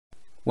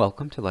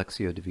Welcome to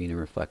Lectio Divina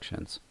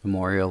Reflections,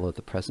 memorial of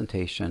the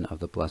presentation of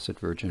the Blessed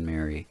Virgin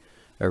Mary,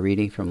 a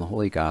reading from the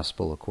Holy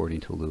Gospel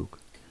according to Luke.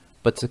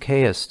 But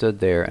Zacchaeus stood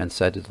there and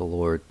said to the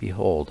Lord,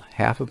 Behold,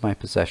 half of my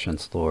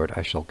possessions, Lord,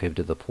 I shall give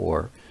to the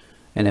poor,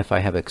 and if I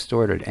have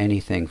extorted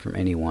anything from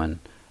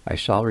anyone, I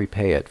shall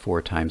repay it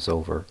 4 times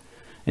over.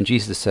 And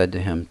Jesus said to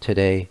him,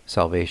 Today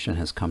salvation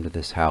has come to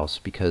this house,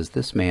 because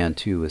this man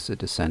too is a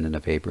descendant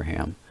of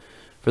Abraham.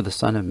 For the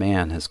Son of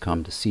Man has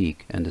come to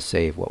seek and to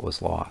save what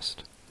was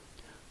lost.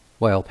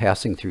 While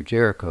passing through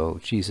Jericho,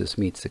 Jesus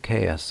meets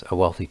Zacchaeus, a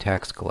wealthy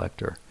tax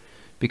collector.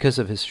 Because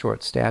of his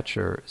short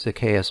stature,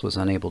 Zacchaeus was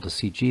unable to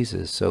see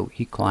Jesus, so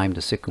he climbed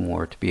a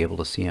sycamore to be able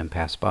to see him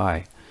pass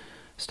by.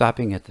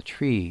 Stopping at the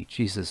tree,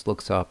 Jesus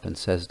looks up and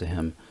says to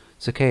him,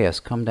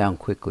 Zacchaeus, come down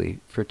quickly,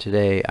 for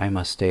today I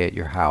must stay at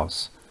your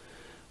house.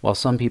 While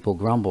some people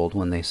grumbled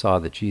when they saw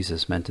that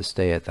Jesus meant to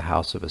stay at the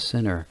house of a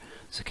sinner,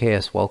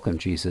 Zacchaeus welcomed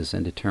Jesus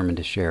and determined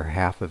to share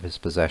half of his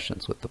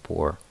possessions with the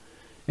poor.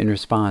 In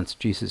response,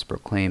 Jesus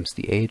proclaims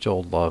the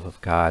age-old love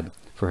of God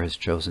for his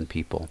chosen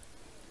people,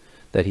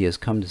 that he has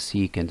come to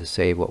seek and to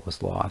save what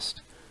was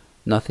lost.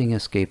 Nothing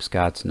escapes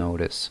God's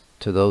notice.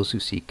 To those who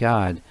seek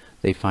God,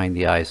 they find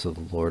the eyes of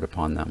the Lord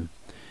upon them.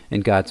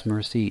 In God's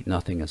mercy,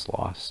 nothing is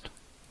lost.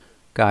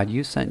 God,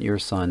 you sent your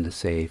Son to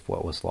save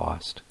what was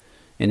lost.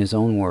 In his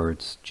own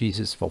words,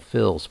 Jesus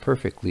fulfills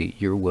perfectly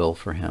your will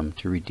for him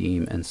to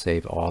redeem and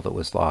save all that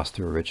was lost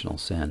through original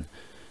sin.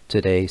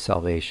 Today,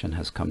 salvation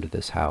has come to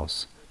this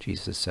house,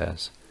 Jesus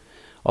says.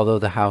 Although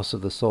the house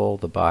of the soul,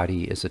 the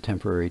body, is a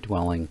temporary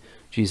dwelling,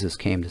 Jesus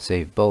came to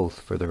save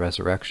both for the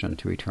resurrection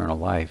to eternal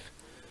life.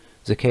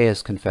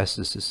 Zacchaeus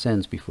confesses his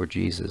sins before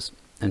Jesus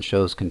and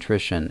shows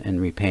contrition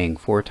in repaying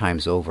 4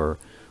 times over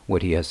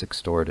what he has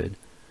extorted.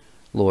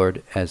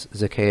 Lord, as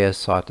Zacchaeus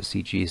sought to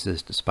see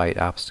Jesus despite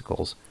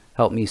obstacles,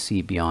 help me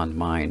see beyond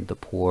mine the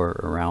poor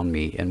around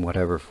me in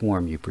whatever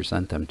form you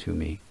present them to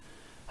me.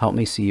 Help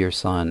me see your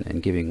Son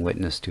in giving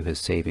witness to his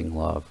saving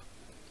love.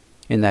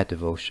 In that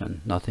devotion,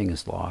 nothing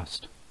is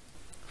lost.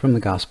 From the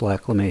Gospel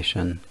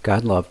Acclamation,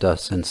 God loved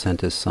us and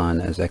sent his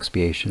Son as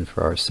expiation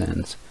for our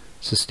sins.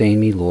 Sustain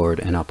me, Lord,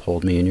 and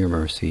uphold me in your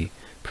mercy.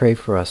 Pray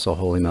for us, O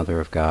Holy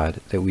Mother of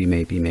God, that we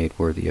may be made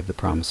worthy of the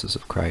promises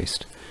of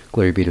Christ.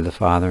 Glory be to the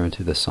Father, and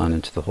to the Son,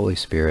 and to the Holy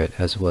Spirit,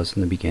 as it was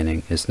in the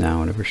beginning, is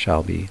now, and ever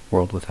shall be,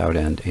 world without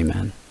end.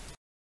 Amen.